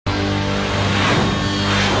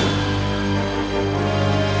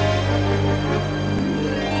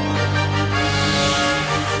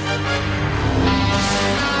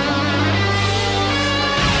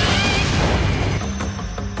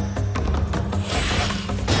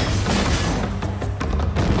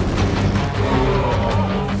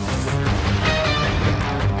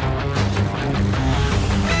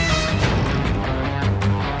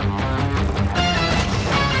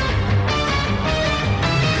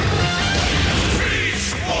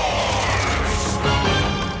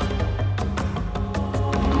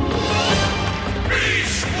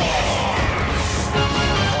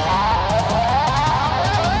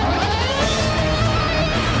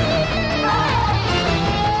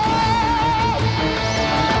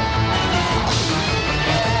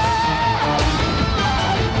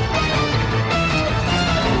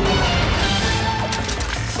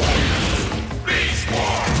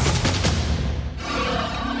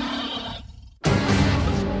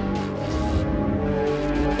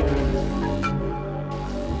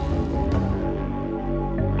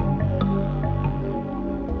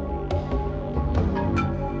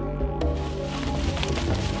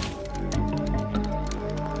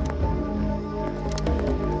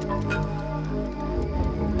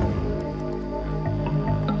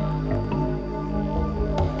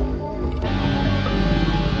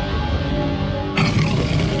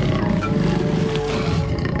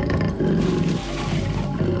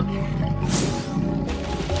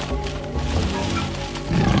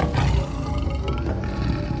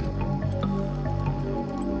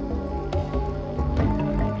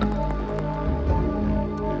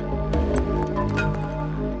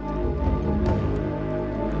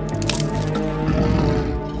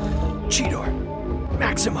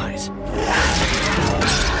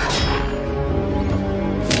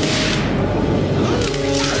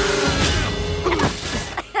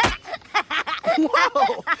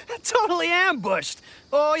totally ambushed.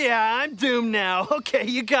 Oh, yeah, I'm doomed now. Okay,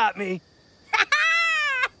 you got me.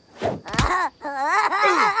 Hey!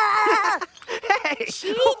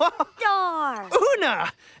 Cheetor!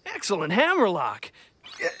 Una! Excellent hammerlock.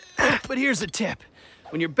 But here's a tip.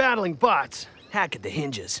 When you're battling bots, hack at the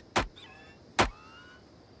hinges.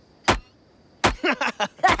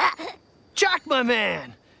 Chuck, my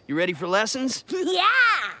man! You ready for lessons? Yeah!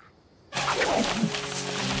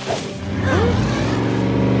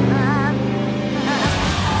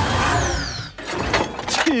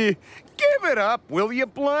 Give it up, will you,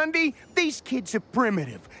 Blondie? These kids are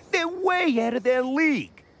primitive. They're way out of their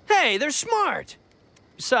league. Hey, they're smart.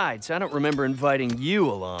 Besides, I don't remember inviting you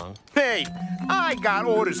along. Hey, I got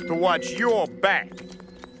orders to watch your back.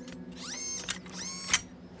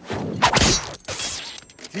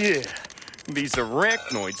 Yeah, these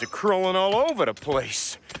arachnoids are crawling all over the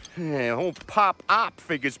place. Yeah, old Pop-Op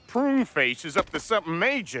figures Prune Face is up to something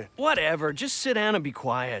major. Whatever, just sit down and be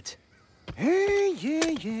quiet. Hey,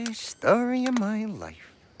 yeah, story of my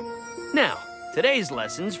life. Now, today's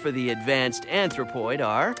lessons for the advanced anthropoid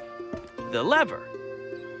are the lever.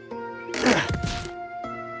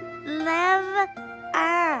 Lever.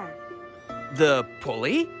 The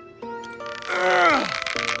pulley.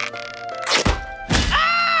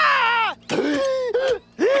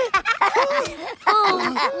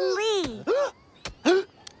 Lee.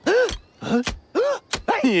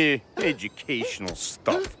 Yeah, educational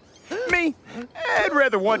stuff. Me, I'd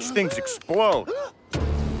rather watch things explode.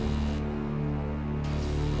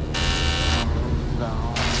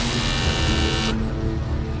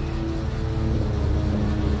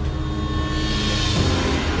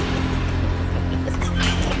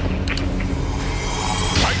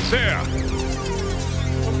 Right there!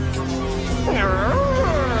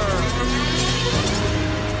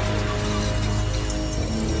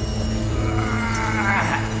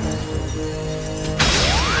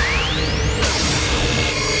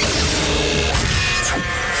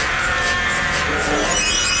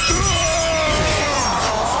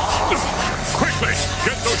 Quickly,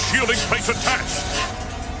 get those shielding plates attached!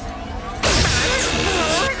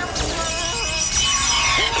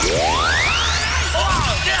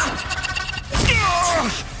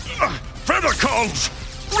 Feathercombs!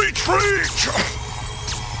 Retreat!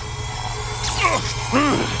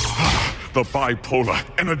 The bipolar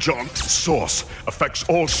energon source affects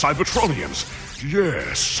all Cybertronians.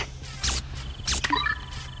 Yes.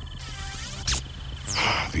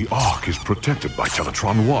 The Ark is protected by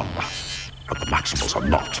Teletron 1, but the Maximals are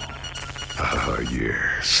not.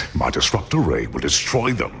 Yes, my disruptor ray will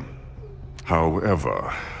destroy them.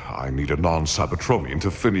 However, I need a non-Cybertronian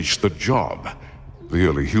to finish the job. The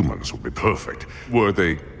early humans would be perfect, were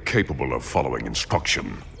they capable of following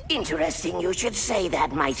instruction. Interesting you should say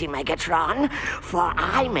that, mighty Megatron, for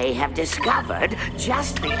I may have discovered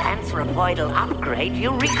just the anthropoidal upgrade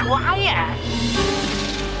you require.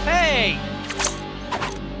 Hey!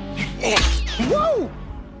 Whoa!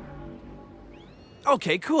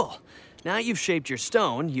 Okay, cool. Now you've shaped your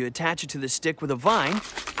stone, you attach it to the stick with a vine,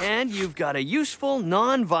 and you've got a useful,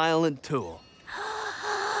 non-violent tool.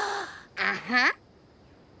 Uh-huh.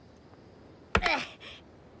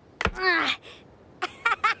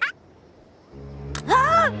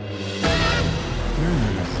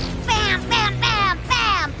 Bam, bam, bam,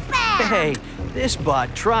 bam, bam! Hey, this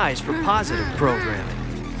bot tries for positive programming.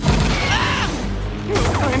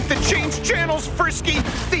 Time to change channels, Frisky!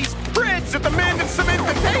 These Preds are demanding some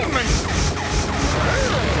entertainment!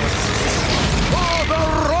 For the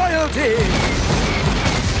royalty!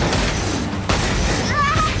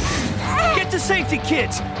 Get to safety,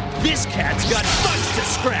 kids! This cat's got bugs to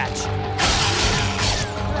scratch!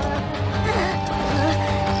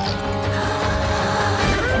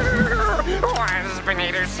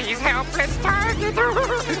 Waspinator sees helpless target.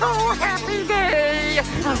 Oh, happy day!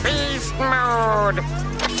 Beast mode!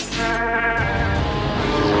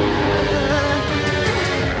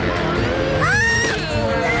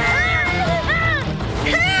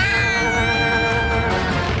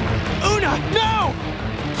 Una, no!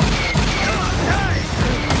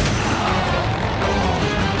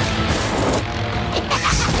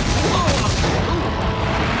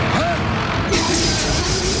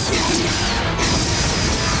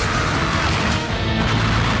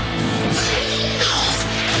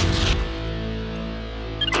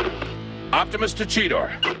 Optimus to Cheetor.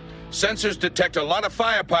 Sensors detect a lot of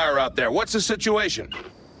firepower out there. What's the situation?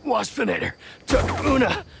 Waspinator took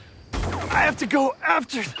Una. I have to go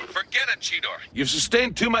after... Forget it, Cheetor. You've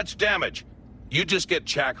sustained too much damage. You just get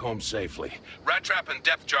Chak home safely. Rat Trap and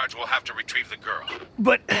Depth Charge will have to retrieve the girl.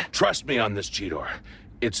 But... Trust me on this, Cheetor.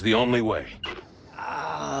 It's the only way.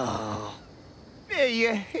 Oh...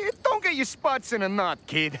 Hey, don't get your spots in a knot,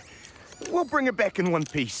 kid. We'll bring it back in one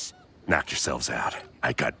piece. Knock yourselves out.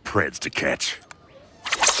 I got preds to catch.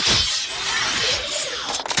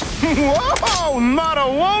 Whoa! Not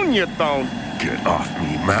alone, you don't. Get off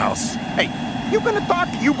me, mouse. Hey, you gonna talk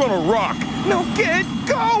or you gonna rock? Now get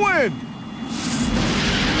going!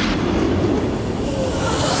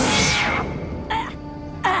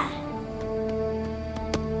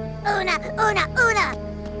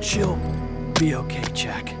 Una! She'll be okay,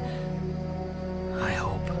 Jack. I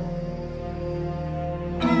hope.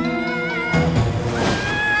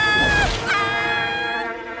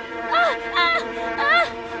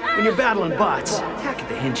 When you're battling bots, hack at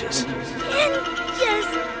the hinges.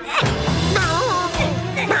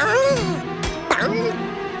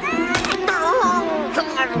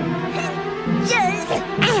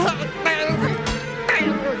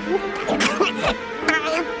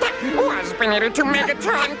 Waspinator to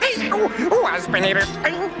Megatron. Waspinator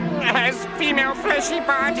has female fleshy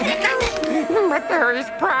bot. But there is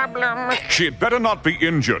problem. She'd better not be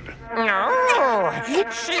injured. No,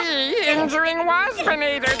 she injuring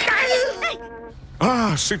Waspinator.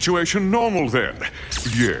 Ah, situation normal then.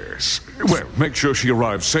 Yes. Well, make sure she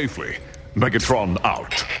arrives safely. Megatron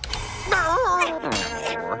out.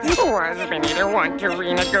 Waspinator want to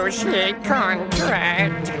renegotiate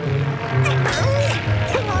contract.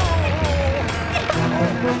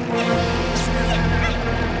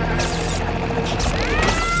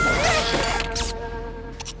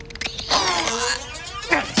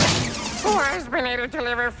 Waspinator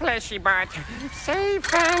deliver fleshy bot.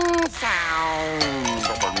 Safe and sound.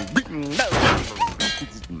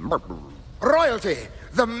 Royalty,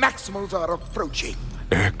 the Maximals are approaching.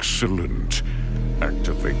 Excellent.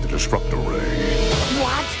 Activate the disruptor ray.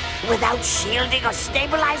 What? Without shielding or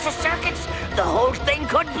stabilizer circuits, the whole thing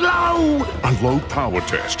could blow! A low power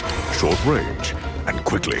test. Short range. And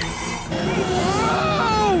quickly.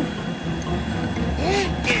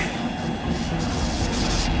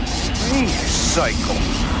 Cycle.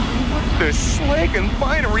 What the slagging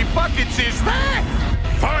binary buckets is that?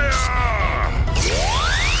 Fire!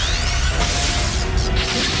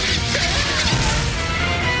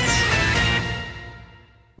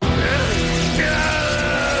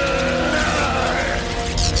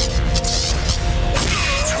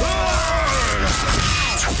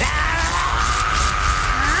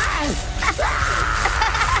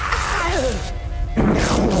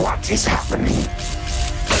 What is happening?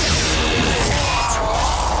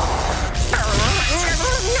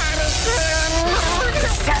 The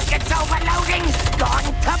circuit's overloading!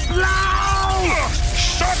 Going to blow!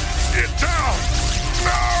 Shut it down!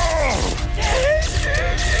 No!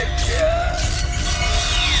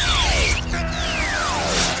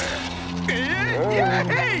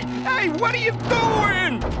 Hey, what are you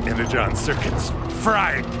doing? Energon circuits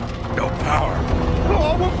fried. No power.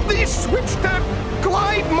 Oh, well, please switch to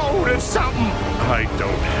glide mode or something. I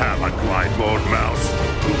don't have a glide mode, mouse.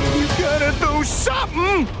 You gotta do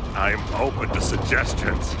something. I'm open to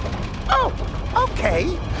suggestions. Oh, okay.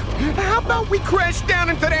 How about we crash down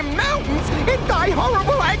into them mountains and die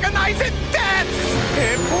horrible, agonizing deaths?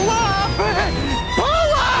 And pull up!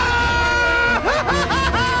 Pull up!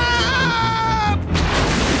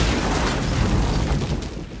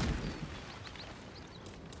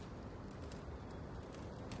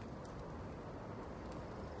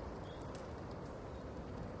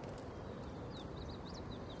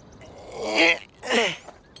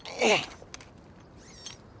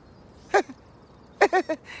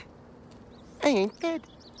 I ain't dead.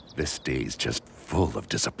 This day's just full of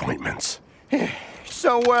disappointments.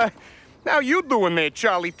 So, how you doing there,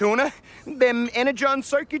 Charlie Tuna? Them Energon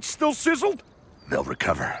circuits still sizzled? They'll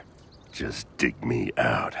recover. Just dig me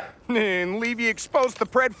out. And leave you exposed to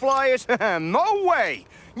pred flyers? No way!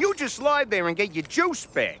 You just lie there and get your juice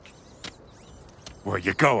back. Where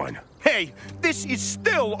you going? Hey, this is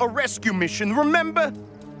still a rescue mission, remember?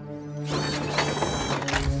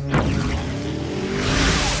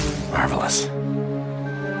 Marvelous.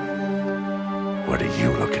 What are you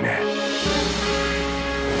looking at?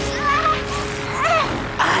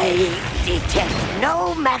 I detect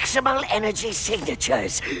no maximal energy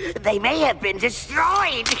signatures. They may have been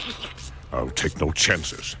destroyed. I'll take no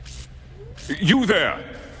chances. You there!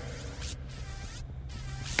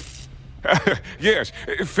 Yes,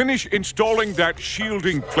 finish installing that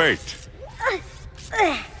shielding plate.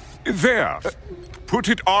 There. Put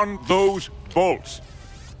it on those bolts.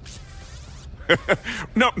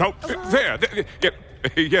 No, there.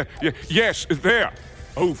 Yeah, yes, there.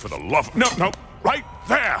 Oh, for the love... No, right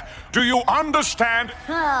there. Do you understand?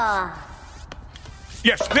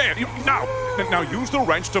 Yes, there. Now use the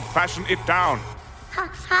wrench to fasten it down.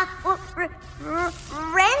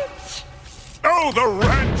 Wrench? Oh, the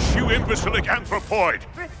wrench, you imbecilic anthropoid!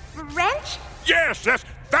 Wrench? Yes,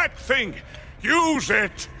 that thing! Use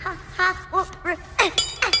it!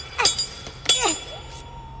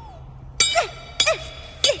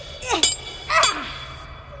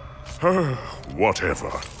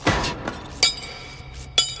 Whatever.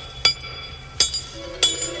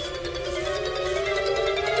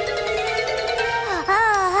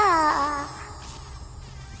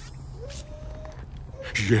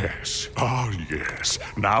 Yes. Yes.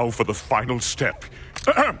 Now for the final step.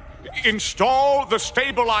 Install the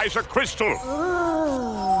stabilizer crystal.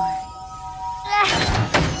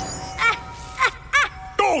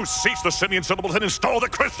 Oh, cease the simian syllables and install the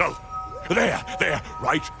crystal. There,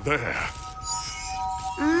 right there.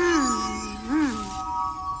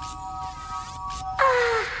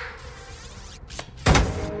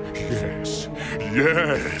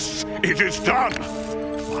 Yes, it is done.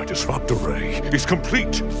 My disruptor ray is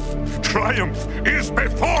complete. Triumph is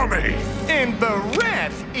before me. And the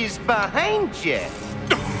rest is behind you.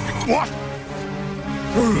 What?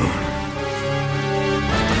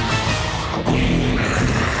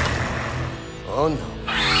 Oh no.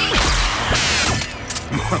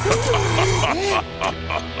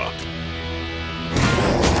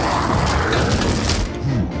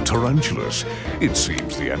 Tarantulas. It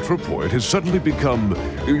seems the anthropoid has suddenly become,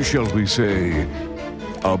 shall we say,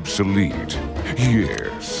 obsolete.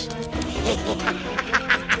 Yes.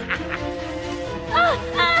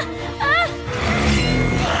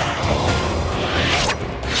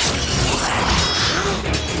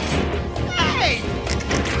 Hey!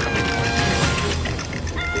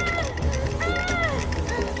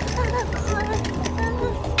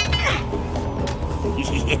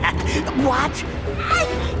 What?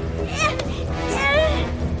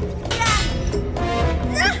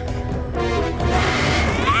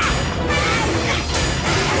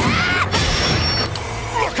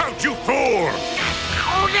 Look out, you fool!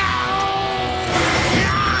 Oh no!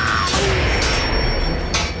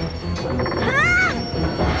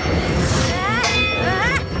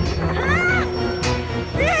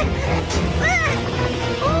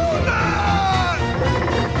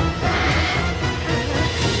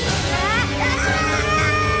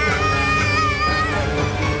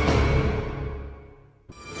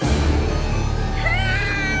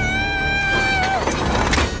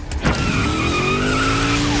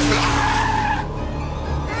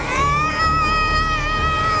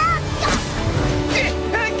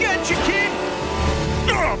 I got you, kid!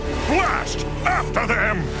 Blast! After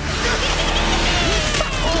them!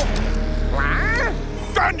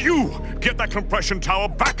 And you! Get that compression tower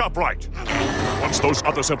back upright! Once those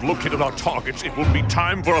others have located our targets, it will be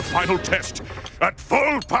time for a final test at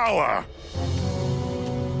full power!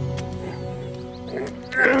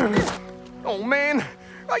 Oh, man.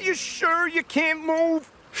 Are you sure you can't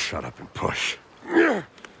move? Shut up and push.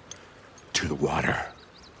 To the water.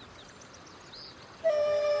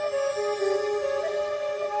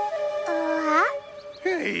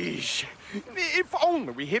 Hey, if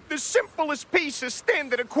only we hit the simplest piece of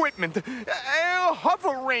standard equipment. A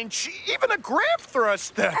hover wrench, even a grab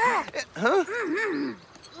thruster. Huh?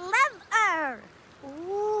 Lever.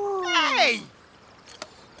 Ooh. Hey!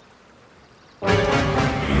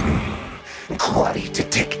 Quarry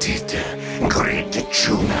detected. Great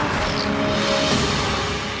tuna.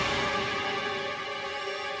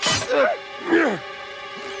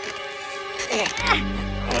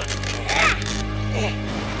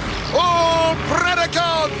 All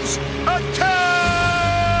Predacons,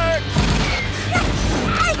 attack!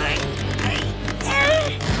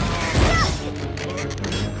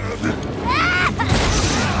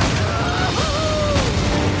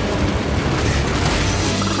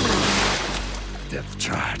 Depth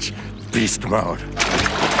charge. Beast mode.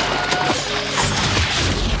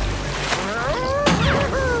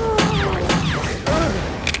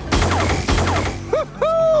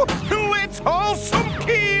 Let's haul some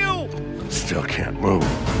keel! Still can't move.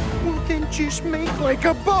 Well, then just make like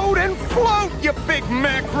a boat and float, you big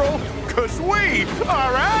mackerel! 'Cause we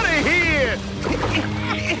are out of here!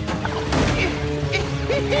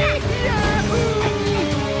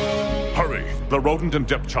 Hurry! The rodent and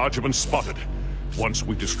depth charge have been spotted. Once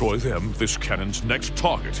we destroy them, this cannon's next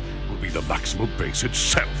target will be the Maximal Base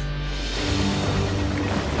itself.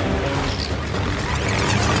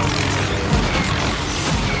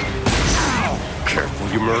 Careful,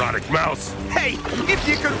 you neurotic mouse. Hey, if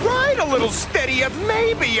you could ride a little steadier,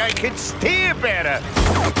 maybe I could steer better.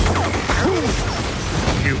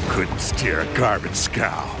 You couldn't steer a garbage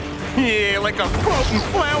scow. Yeah, like a floating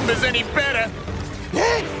flounder's any better.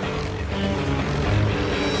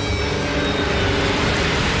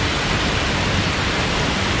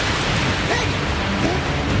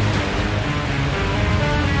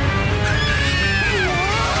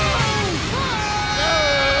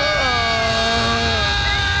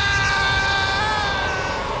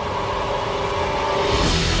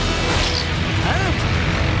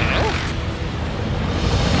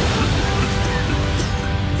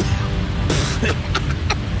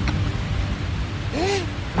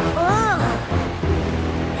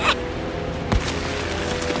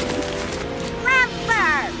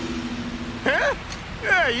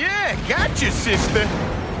 sister.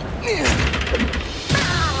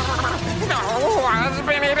 No,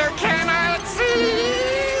 husband eater cannot see.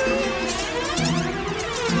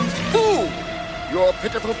 Fool! Your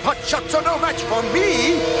pitiful pot shots are no match for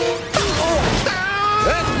me!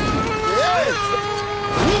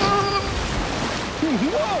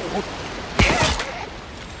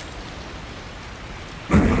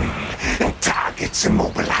 Targets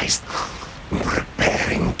immobilized.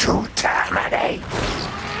 Preparing to terminate.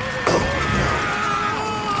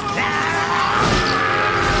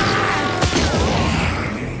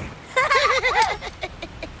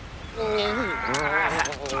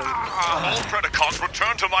 All Predacons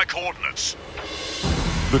return to my coordinates.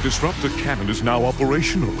 The disruptor cannon is now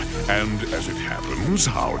operational, and as it happens,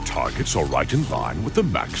 our targets are right in line with the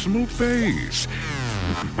maximal phase.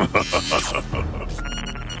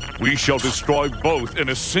 We shall destroy both in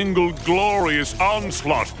a single glorious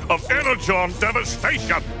onslaught of energon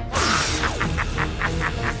devastation.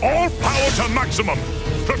 All power to maximum.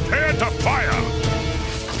 Prepare to fire.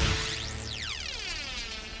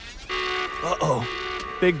 Uh-oh.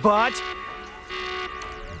 Big bot?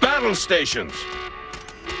 Battle stations!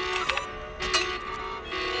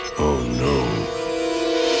 Oh no.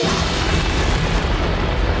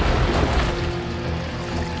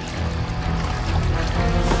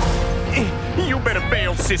 You better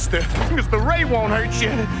bail, sister, because the ray won't hurt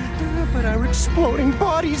you. But our exploding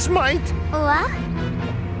bodies might. What?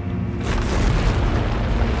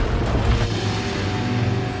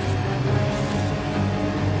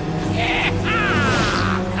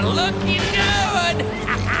 Looking good!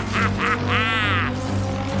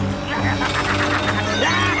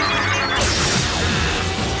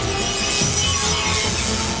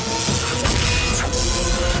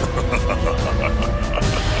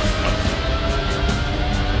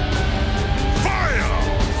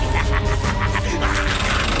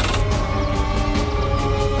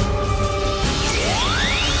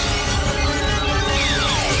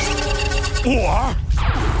 What?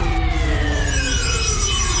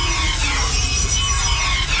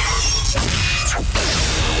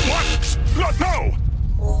 What? No!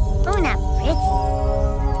 Una pretty.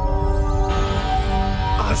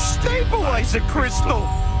 A stabilizer crystal!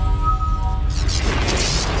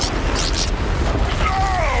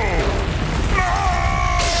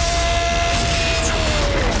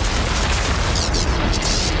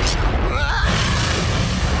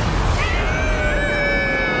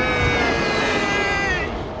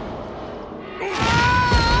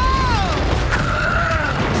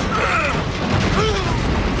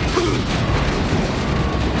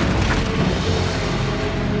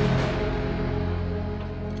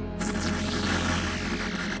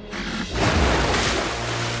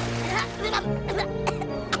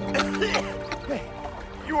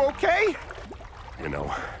 You okay? You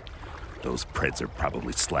know, those Preds are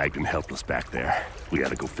probably slagged and helpless back there. We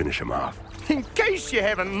gotta go finish them off. In case you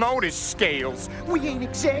haven't noticed, Scales, we ain't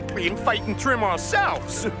exactly in fighting trim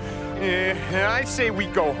ourselves. I say we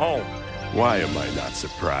go home. Why am I not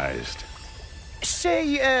surprised?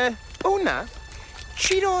 Say, Una,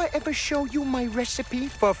 did I ever show you my recipe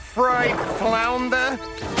for fried flounder?